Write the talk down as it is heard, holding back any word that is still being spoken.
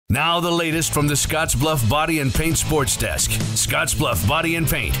Now the latest from the Scottsbluff Body and Paint Sports Desk. Scottsbluff Body and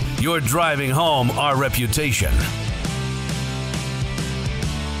Paint, you're driving home our reputation.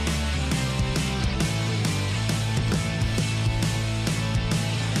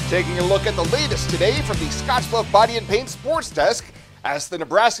 Taking a look at the latest today from the Scottsbluff Body and Paint Sports Desk, as the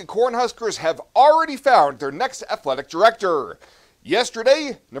Nebraska Cornhuskers have already found their next athletic director.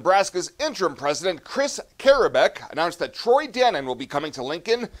 Yesterday, Nebraska's interim president, Chris Karabek, announced that Troy Dannen will be coming to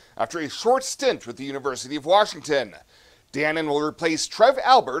Lincoln after a short stint with the University of Washington. Dannen will replace Trev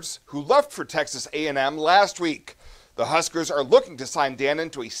Alberts, who left for Texas A&M last week. The Huskers are looking to sign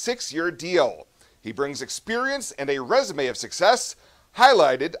Dannen to a 6-year deal. He brings experience and a resume of success,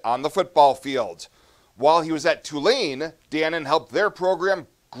 highlighted on the football field. While he was at Tulane, Dannen helped their program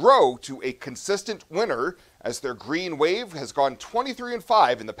grow to a consistent winner, as their Green Wave has gone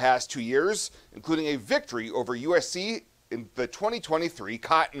 23-5 in the past 2 years, including a victory over USC in the 2023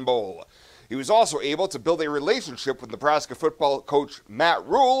 Cotton Bowl. He was also able to build a relationship with Nebraska football coach Matt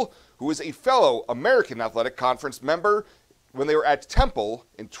Rhule, who is a fellow American Athletic Conference member when they were at Temple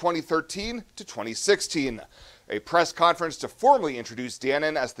in 2013 to 2016. A press conference to formally introduce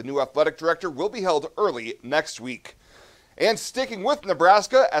Dannen as the new athletic director will be held early next week. And sticking with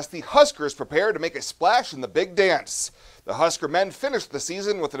Nebraska, as the Huskers prepare to make a splash in the Big Dance. The Husker men finished the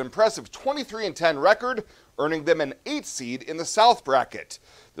season with an impressive 23-10 record, earning them an 8th seed in the South bracket.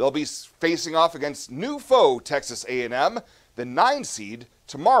 They'll be facing off against new foe Texas A&M, the 9 seed,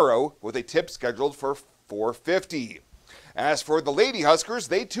 tomorrow, with a tip scheduled for 4:50. As for the Lady Huskers,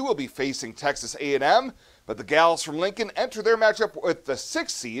 they too will be facing Texas A&M, but the Gals from Lincoln enter their matchup with the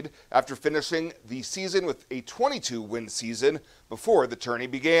 6th seed after finishing the season with a 22-win season before the tourney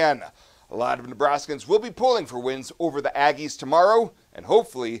began. A lot of Nebraskans will be pulling for wins over the Aggies tomorrow, and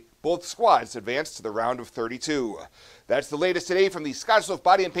hopefully both squads advance to the round of 32. That's the latest today from the Scottsbluff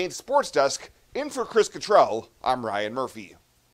Body and Paint Sports Desk. In for Chris Cottrell, I'm Ryan Murphy.